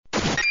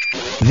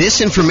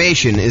This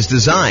information is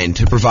designed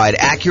to provide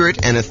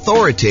accurate and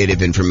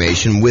authoritative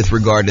information with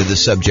regard to the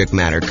subject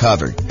matter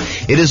covered.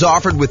 It is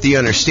offered with the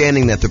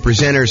understanding that the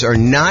presenters are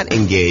not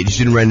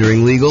engaged in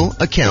rendering legal,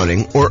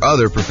 accounting, or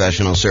other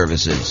professional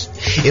services.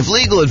 If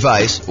legal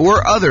advice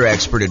or other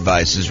expert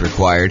advice is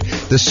required,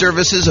 the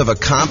services of a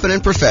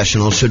competent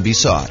professional should be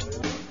sought.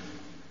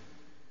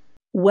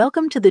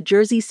 Welcome to the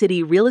Jersey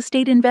City Real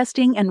Estate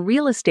Investing and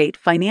Real Estate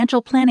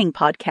Financial Planning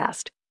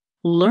Podcast.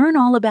 Learn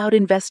all about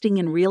investing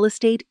in real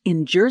estate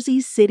in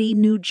Jersey City,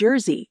 New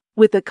Jersey,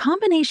 with a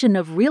combination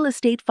of real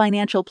estate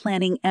financial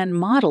planning and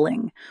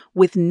modeling,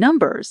 with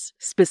numbers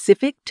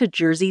specific to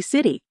Jersey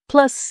City,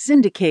 plus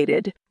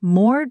syndicated,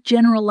 more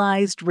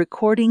generalized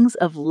recordings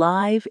of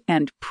live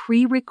and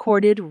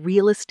pre-recorded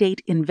real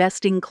estate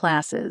investing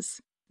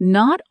classes.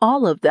 Not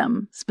all of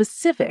them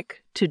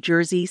specific to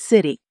Jersey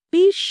City.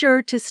 Be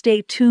sure to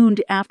stay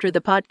tuned after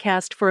the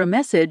podcast for a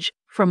message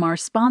from our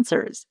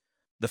sponsors.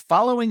 The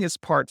following is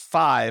part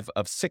 5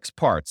 of 6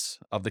 parts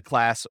of the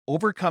class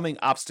Overcoming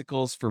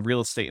Obstacles for Real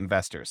Estate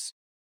Investors.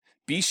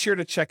 Be sure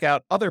to check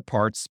out other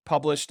parts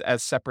published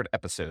as separate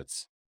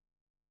episodes.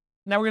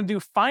 Now we're going to do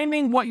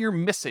finding what you're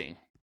missing.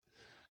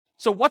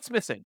 So what's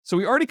missing? So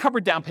we already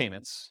covered down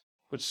payments,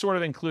 which sort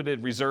of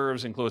included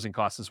reserves and closing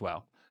costs as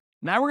well.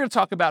 Now we're going to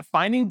talk about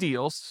finding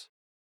deals,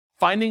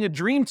 finding a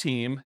dream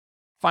team,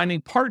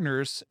 finding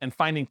partners, and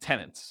finding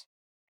tenants.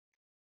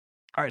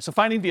 All right, so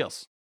finding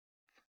deals.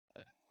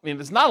 I mean,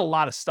 there's not a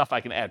lot of stuff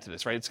I can add to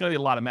this, right? It's going to be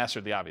a lot of master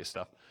of the obvious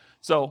stuff.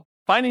 So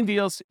finding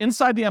deals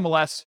inside the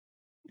MLS,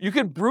 you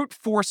can brute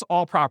force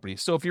all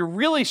properties. So if you're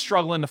really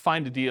struggling to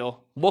find a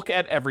deal, look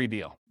at every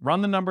deal.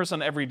 Run the numbers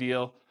on every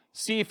deal.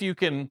 See if you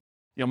can,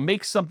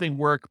 make something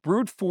work.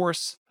 Brute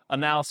force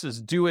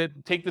analysis, do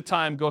it. Take the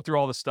time, go through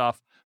all the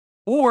stuff.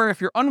 Or if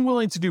you're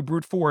unwilling to do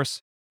brute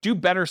force, do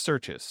better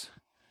searches.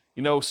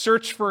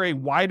 Search for a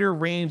wider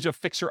range of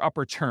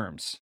fixer-upper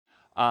terms.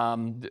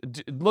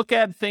 Look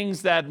at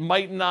things that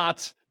might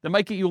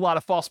get you a lot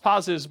of false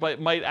positives, but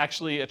might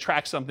actually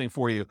attract something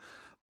for you.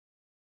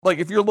 Like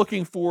if you're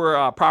looking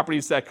for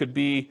properties that could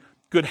be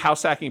good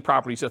house hacking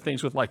properties, so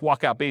things with like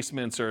walkout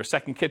basements or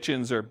second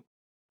kitchens or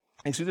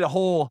things. We did a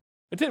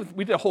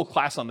whole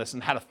class on this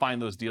and how to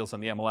find those deals on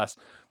the MLS.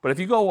 But if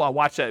you go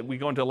watch that, we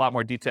go into a lot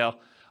more detail.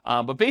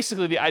 But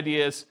basically the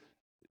idea is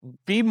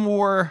be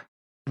more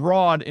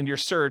broad in your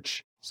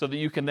search so that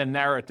you can then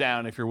narrow it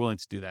down if you're willing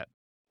to do that.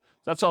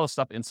 That's all the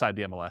stuff inside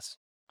the MLS.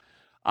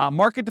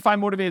 Market to find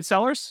motivated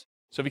sellers.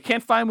 So if you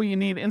can't find what you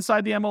need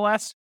inside the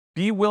MLS,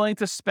 be willing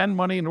to spend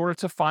money in order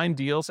to find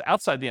deals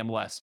outside the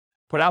MLS.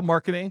 Put out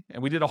marketing,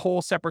 and we did a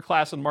whole separate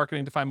class on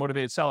marketing to find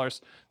motivated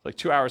sellers, like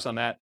 2 hours on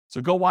that.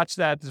 So go watch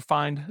that to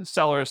find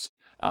sellers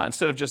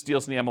instead of just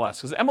deals in the MLS.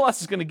 Because the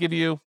MLS is going to give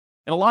you,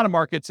 in a lot of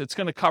markets, it's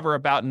going to cover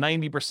about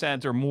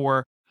 90% or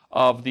more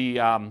of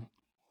the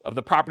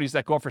properties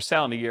that go up for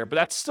sale in a year. But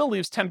that still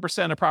leaves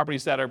 10% of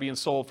properties that are being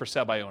sold for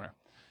sale by owner.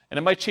 And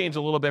it might change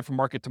a little bit from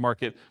market to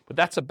market, but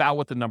that's about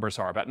what the numbers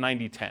are, about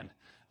 90-10.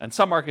 And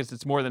some markets,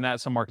 it's more than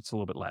that. Some markets, a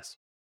little bit less.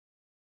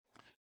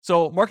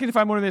 So marketing to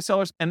find motivated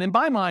sellers. And in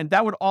my mind,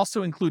 that would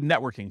also include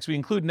networking. So we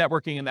include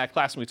networking in that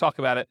class when we talk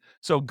about it.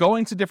 So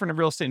going to different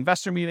real estate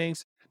investor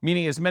meetings,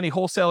 meeting as many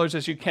wholesalers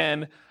as you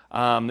can,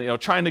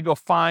 trying to go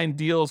find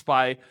deals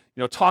by,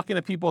 talking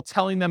to people,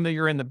 telling them that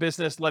you're in the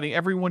business, letting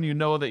everyone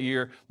that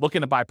you're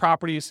looking to buy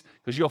properties,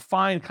 because you'll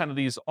find kind of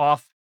these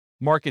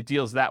off-market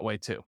deals that way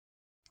too.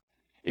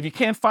 If you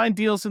can't find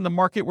deals in the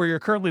market where you're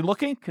currently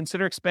looking,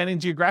 consider expanding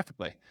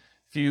geographically.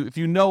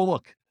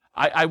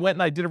 I went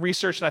and I did a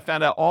research and I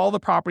found out all the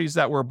properties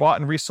that were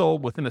bought and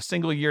resold within a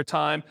single year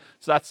time.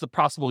 So that's the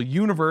possible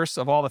universe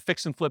of all the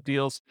fix and flip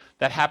deals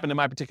that happened in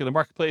my particular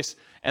marketplace.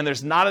 And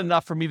there's not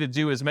enough for me to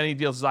do as many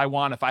deals as I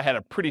want if I had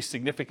a pretty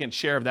significant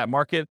share of that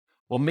market.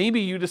 Well,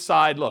 maybe you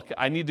decide, look,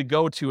 I need to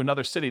go to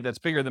another city that's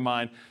bigger than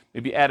mine,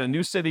 maybe add a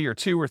new city or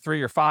 2 or 3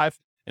 or 5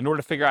 in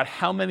order to figure out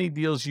how many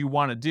deals you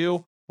want to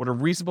do, what a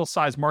reasonable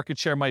size market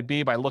share might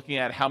be by looking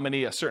at how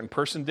many a certain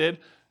person did,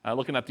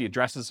 looking at the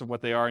addresses of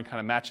what they are and kind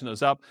of matching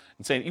those up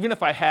and saying, even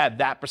if I had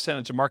that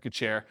percentage of market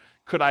share,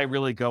 could I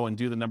really go and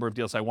do the number of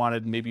deals I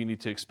wanted? Maybe you need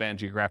to expand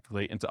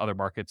geographically into other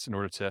markets in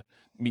order to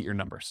meet your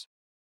numbers.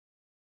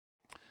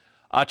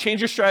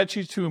 Change your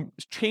strategy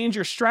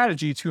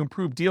to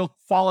improve deal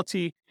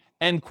quality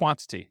and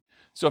quantity.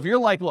 So if you're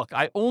like, look,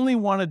 I only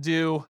want to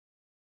do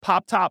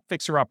top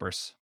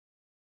fixer-uppers,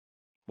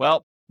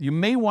 well, you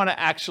may want to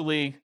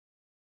actually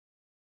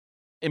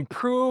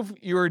improve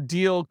your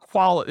deal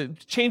quality,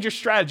 change your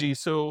strategy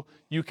so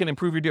you can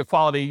improve your deal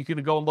quality. You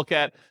can go and look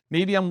at,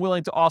 maybe I'm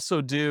willing to also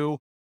do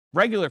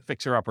regular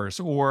fixer-uppers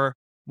or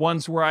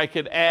ones where I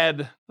could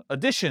add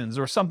additions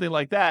or something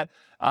like that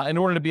in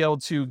order to be able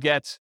to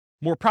get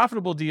more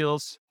profitable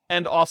deals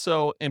and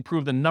also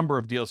improve the number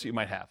of deals that you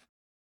might have.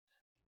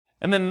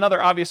 And then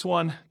another obvious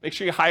one, make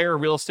sure you hire a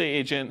real estate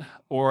agent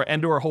or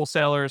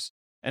wholesalers,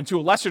 and to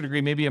a lesser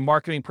degree, maybe a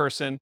marketing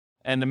person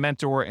and a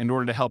mentor in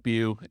order to help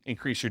you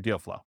increase your deal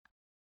flow.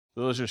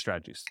 So those are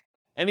strategies.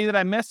 Any that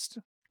I missed?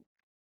 Does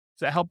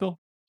that help, Bill?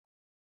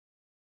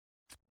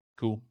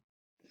 Cool.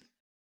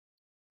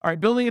 All right,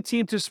 building a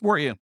team to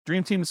support you,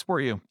 dream team to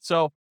support you.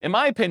 So in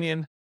my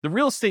opinion, the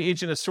real estate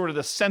agent is sort of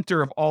the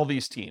center of all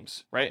these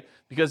teams, right?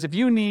 Because if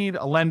you need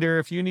a lender,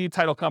 if you need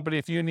title company,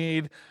 if you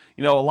need,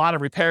 a lot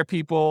of repair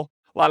people,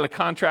 a lot of the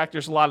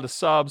contractors, a lot of the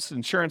subs,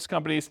 insurance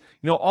companies,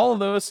 all of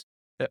those,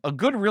 a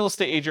good real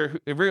estate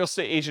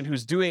agent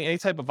who's doing any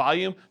type of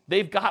volume,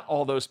 they've got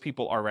all those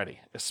people already,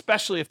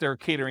 especially if they're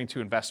catering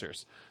to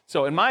investors.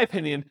 So in my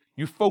opinion,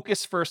 you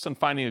focus first on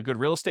finding a good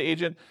real estate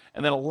agent,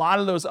 and then a lot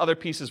of those other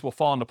pieces will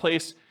fall into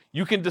place.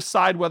 You can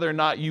decide whether or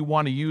not you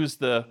want to use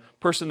the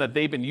person that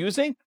they've been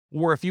using,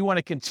 or if you want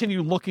to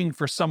continue looking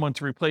for someone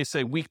to replace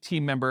a weak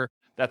team member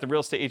that the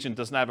real estate agent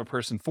doesn't have a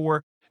person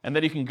for. And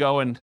then you can go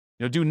and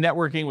do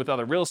networking with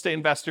other real estate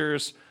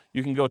investors.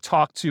 You can go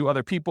talk to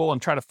other people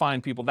and try to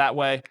find people that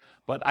way.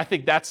 But I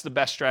think that's the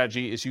best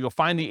strategy, is you go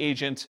find the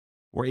agent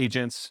or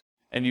agents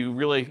and you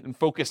really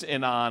focus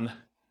in on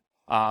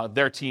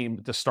their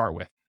team to start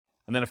with.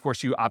 And then, of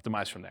course, you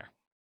optimize from there.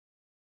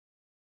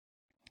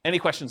 Any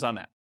questions on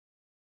that?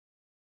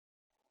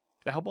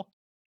 Is that helpful?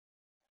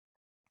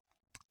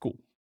 Cool.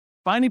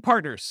 Finding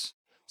partners.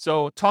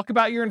 So talk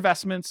about your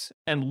investments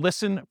and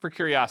listen for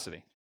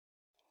curiosity.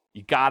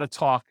 You got to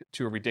talk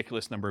to a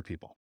ridiculous number of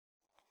people.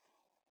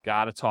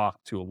 Got to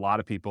talk to a lot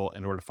of people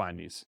in order to find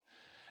these.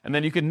 And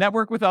then you can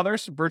network with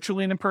others,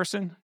 virtually and in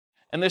person.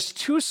 And there's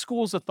two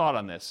schools of thought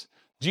on this.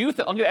 I'm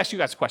going to ask you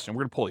guys a question.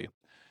 We're going to poll you.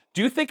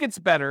 Do you think it's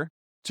better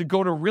to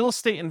go to real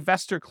estate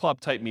investor club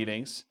type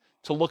meetings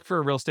to look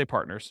for real estate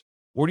partners?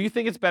 Or do you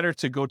think it's better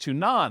to go to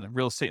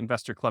non-real estate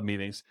investor club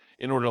meetings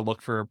in order to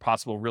look for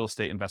possible real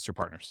estate investor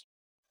partners?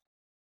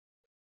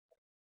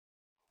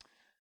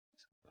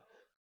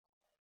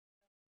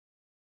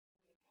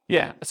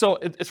 Yeah, so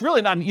it's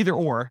really not an either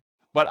or,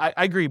 but I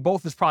agree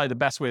both is probably the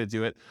best way to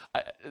do it.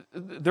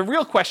 The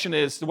real question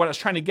is, what I was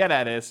trying to get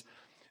at is,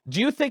 do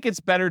you think it's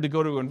better to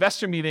go to an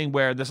investor meeting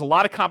where there's a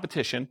lot of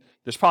competition,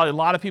 there's probably a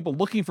lot of people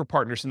looking for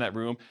partners in that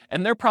room,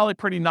 and they're probably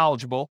pretty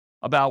knowledgeable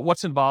about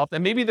what's involved,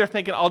 and maybe they're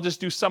thinking, I'll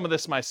just do some of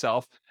this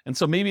myself, and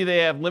so maybe they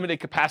have limited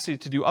capacity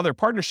to do other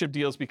partnership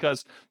deals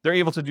because they're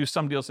able to do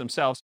some deals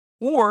themselves?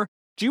 Or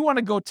do you want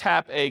to go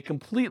tap a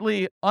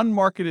completely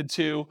unmarketed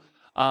to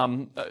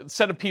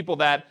set of people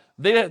that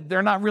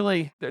they're not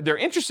really, they're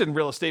interested in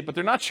real estate, but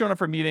they're not showing up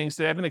for meetings.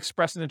 They haven't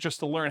expressed an interest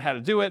to learn how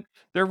to do it.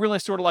 They're really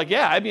sort of like,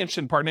 yeah, I'd be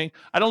interested in partnering.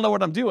 I don't know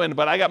what I'm doing,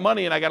 but I got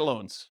money and I got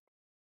loans.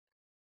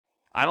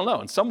 I don't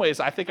know. In some ways,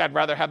 I think I'd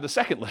rather have the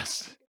second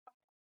list.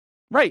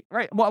 Right.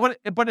 Well,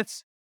 but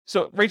it's,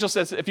 so Rachel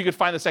says, if you could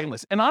find the second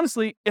list. And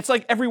honestly, it's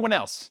like everyone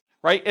else,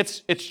 right?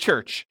 It's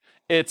church.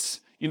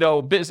 It's,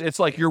 business. It's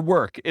like your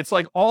work. It's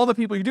like all the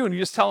people you're doing. You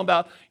just tell them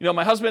about,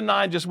 my husband and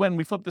I just went and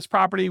we flipped this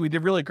property. We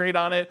did really great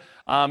on it.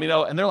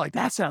 And they're like,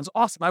 that sounds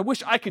awesome. I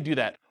wish I could do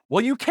that.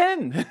 Well, you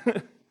can,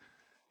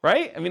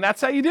 right? I mean,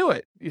 that's how you do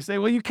it. You say,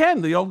 well, you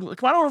can,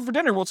 come on over for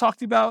dinner. We'll talk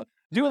to you about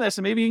doing this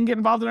and maybe you can get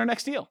involved in our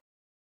next deal.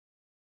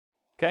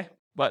 Okay.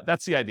 But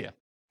that's the idea.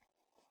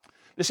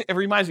 It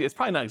reminds me, it's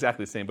probably not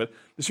exactly the same, but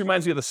this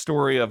reminds me of the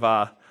story of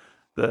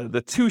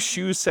the two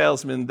shoe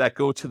salesmen that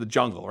go to the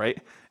jungle,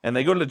 right? And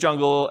they go to the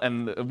jungle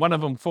and one of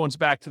them phones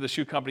back to the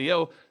shoe company,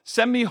 yo,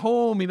 send me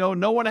home,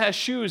 no one has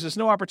shoes, there's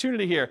no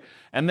opportunity here.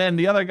 And then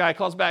the other guy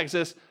calls back and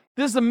says,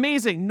 this is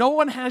amazing, no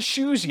one has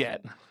shoes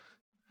yet,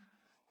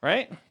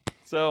 right?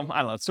 So I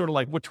don't know, it's sort of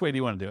like, which way do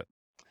you want to do it?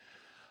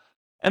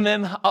 And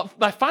then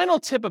my final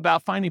tip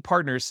about finding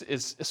partners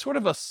is sort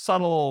of a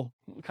subtle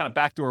kind of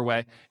backdoor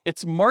way.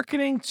 It's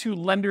marketing to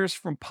lenders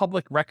from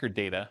public record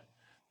data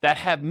that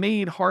have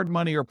made hard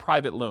money or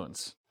private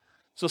loans.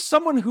 So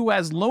someone who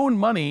has loaned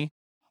money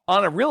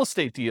on a real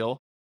estate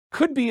deal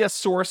could be a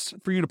source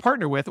for you to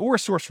partner with, or a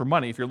source for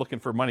money if you're looking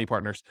for money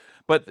partners.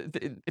 But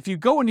if you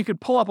go and you could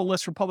pull up a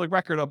list from public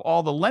record of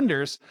all the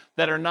lenders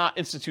that are not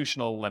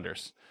institutional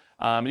lenders.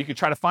 You could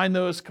try to find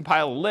those,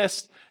 compile a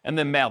list, and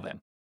then mail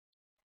them.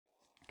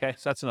 Okay,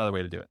 so that's another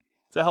way to do it.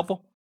 Is that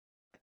helpful?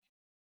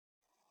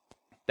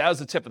 That was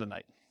the tip of the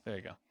night. There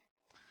you go.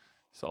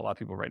 So a lot of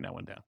people writing that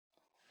one down.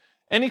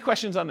 Any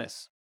questions on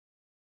this?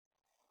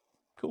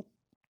 Cool.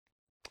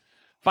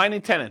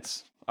 Finding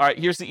tenants. All right,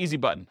 here's the easy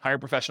button. Hire a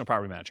professional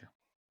property manager.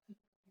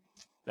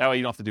 That way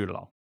you don't have to do it at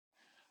all.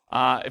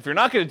 If you're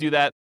not going to do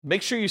that,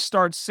 make sure you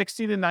start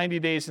 60 to 90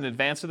 days in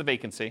advance of the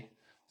vacancy.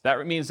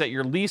 That means that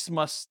your lease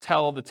must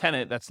tell the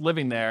tenant that's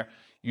living there,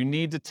 you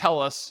need to tell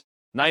us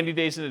 90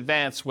 days in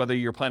advance whether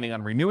you're planning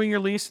on renewing your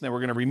lease, and then we're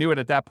going to renew it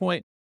at that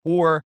point,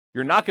 or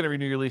you're not going to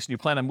renew your lease and you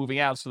plan on moving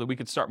out so that we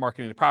can start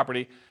marketing the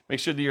property. Make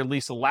sure that your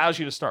lease allows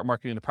you to start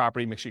marketing the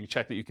property. Make sure you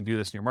check that you can do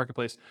this in your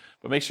marketplace,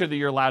 but make sure that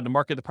you're allowed to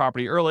market the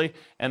property early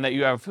and that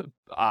you have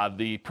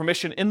the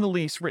permission in the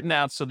lease written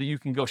out so that you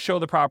can go show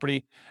the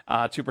property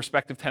to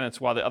prospective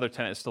tenants while the other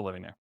tenant is still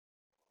living there.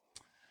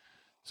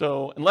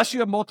 So unless you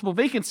have multiple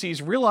vacancies,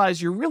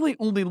 realize you're really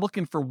only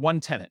looking for one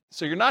tenant.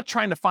 So you're not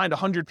trying to find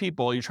 100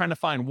 people, you're trying to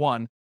find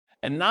one.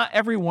 And not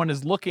everyone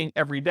is looking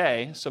every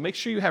day. So make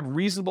sure you have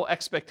reasonable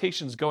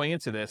expectations going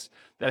into this,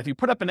 that if you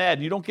put up an ad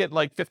and you don't get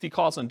like 50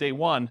 calls on day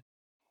one,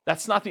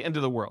 that's not the end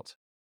of the world.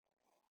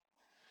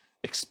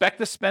 expect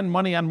to spend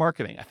money on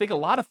marketing. I think a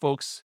lot of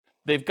folks,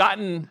 they've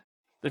gotten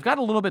a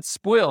little bit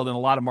spoiled in a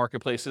lot of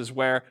marketplaces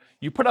where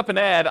you put up an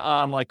ad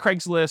on like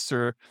Craigslist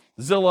or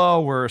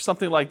Zillow or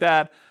something like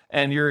that,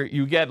 and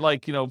you get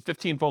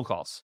 15 phone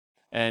calls,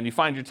 and you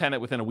find your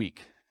tenant within a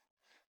week.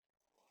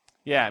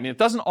 Yeah, I mean, it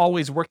doesn't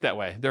always work that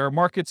way. There are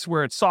markets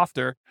where it's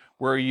softer,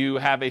 where you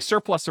have a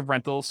surplus of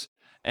rentals,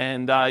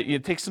 and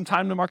it takes some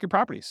time to market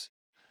properties.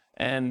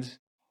 And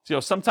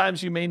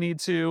sometimes you may need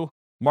to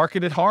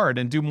market it hard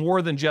and do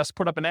more than just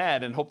put up an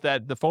ad and hope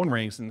that the phone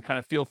rings and kind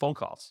of field phone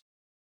calls.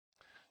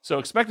 So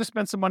expect to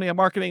spend some money on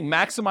marketing,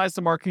 maximize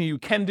the marketing you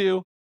can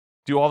do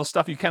all the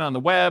stuff you can on the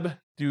web,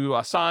 do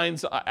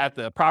signs at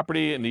the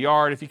property, in the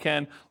yard if you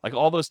can, like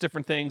all those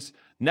different things.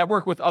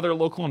 Network with other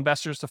local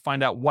investors to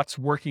find out what's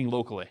working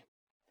locally.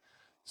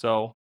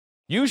 So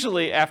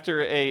usually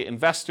after an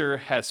investor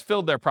has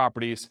filled their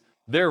properties,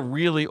 they're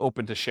really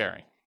open to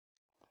sharing.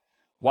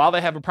 While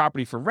they have a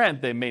property for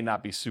rent, they may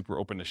not be super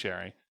open to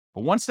sharing.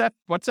 But once that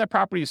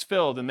property is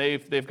filled and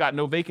they've got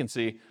no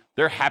vacancy,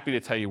 they're happy to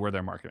tell you where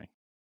they're marketing.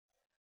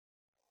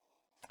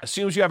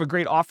 Assumes you have a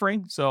great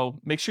offering, so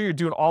make sure you're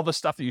doing all the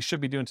stuff that you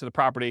should be doing to the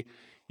property.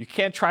 You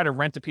can't try to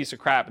rent a piece of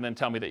crap and then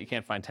tell me that you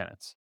can't find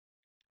tenants.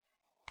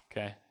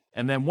 Okay?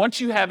 And then once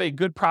you have a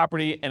good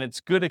property and it's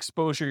good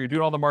exposure, you're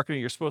doing all the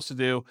marketing you're supposed to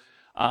do,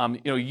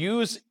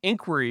 use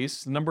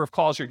inquiries, the number of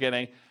calls you're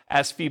getting,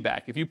 as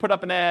feedback. If you put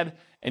up an ad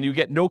and you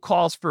get no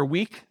calls for a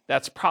week,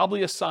 that's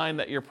probably a sign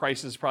that your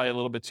price is probably a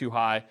little bit too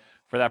high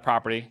for that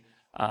property.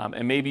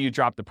 And maybe you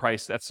drop the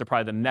price. That's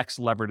probably the next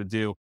lever to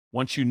do.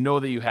 Once you know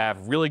that you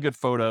have really good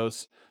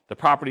photos, the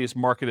property is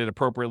marketed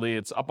appropriately,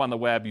 it's up on the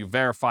web, you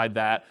verified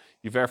that,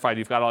 you've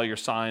got all your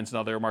signs and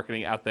other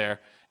marketing out there,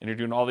 and you're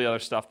doing all the other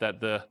stuff that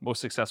the most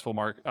successful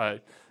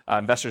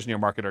investors in your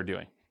market are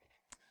doing.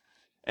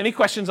 Any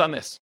questions on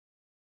this?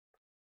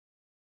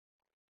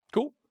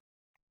 Cool.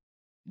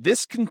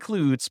 This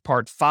concludes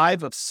part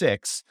 5 of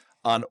 6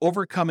 on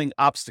overcoming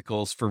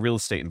obstacles for real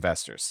estate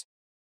investors.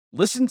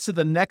 Listen to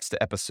the next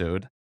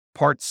episode,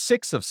 part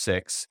 6 of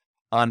 6,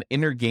 on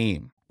inner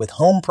game. With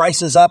home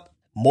prices up,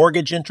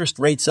 mortgage interest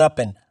rates up,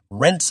 and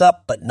rents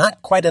up, but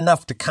not quite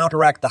enough to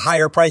counteract the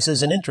higher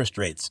prices and interest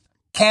rates,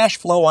 cash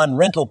flow on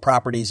rental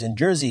properties in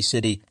Jersey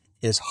City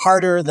is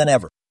harder than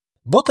ever.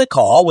 Book a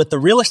call with the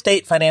Real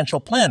Estate Financial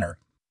Planner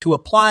to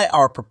apply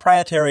our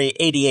proprietary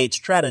 88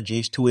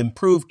 strategies to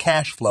improve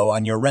cash flow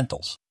on your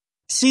rentals.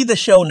 See the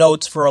show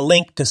notes for a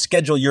link to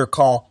schedule your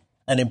call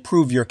and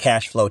improve your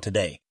cash flow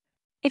today.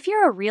 If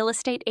you're a real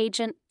estate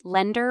agent,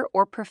 lender,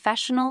 or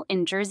professional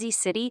in Jersey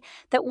City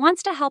that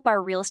wants to help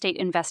our real estate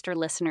investor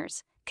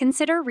listeners,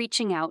 consider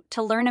reaching out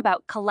to learn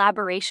about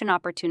collaboration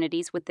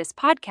opportunities with this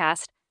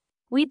podcast.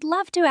 We'd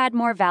love to add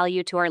more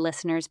value to our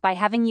listeners by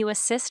having you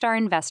assist our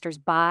investors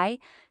buy,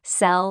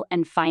 sell,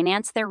 and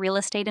finance their real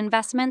estate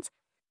investments.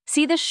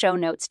 See the show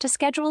notes to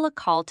schedule a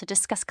call to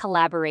discuss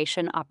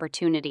collaboration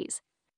opportunities.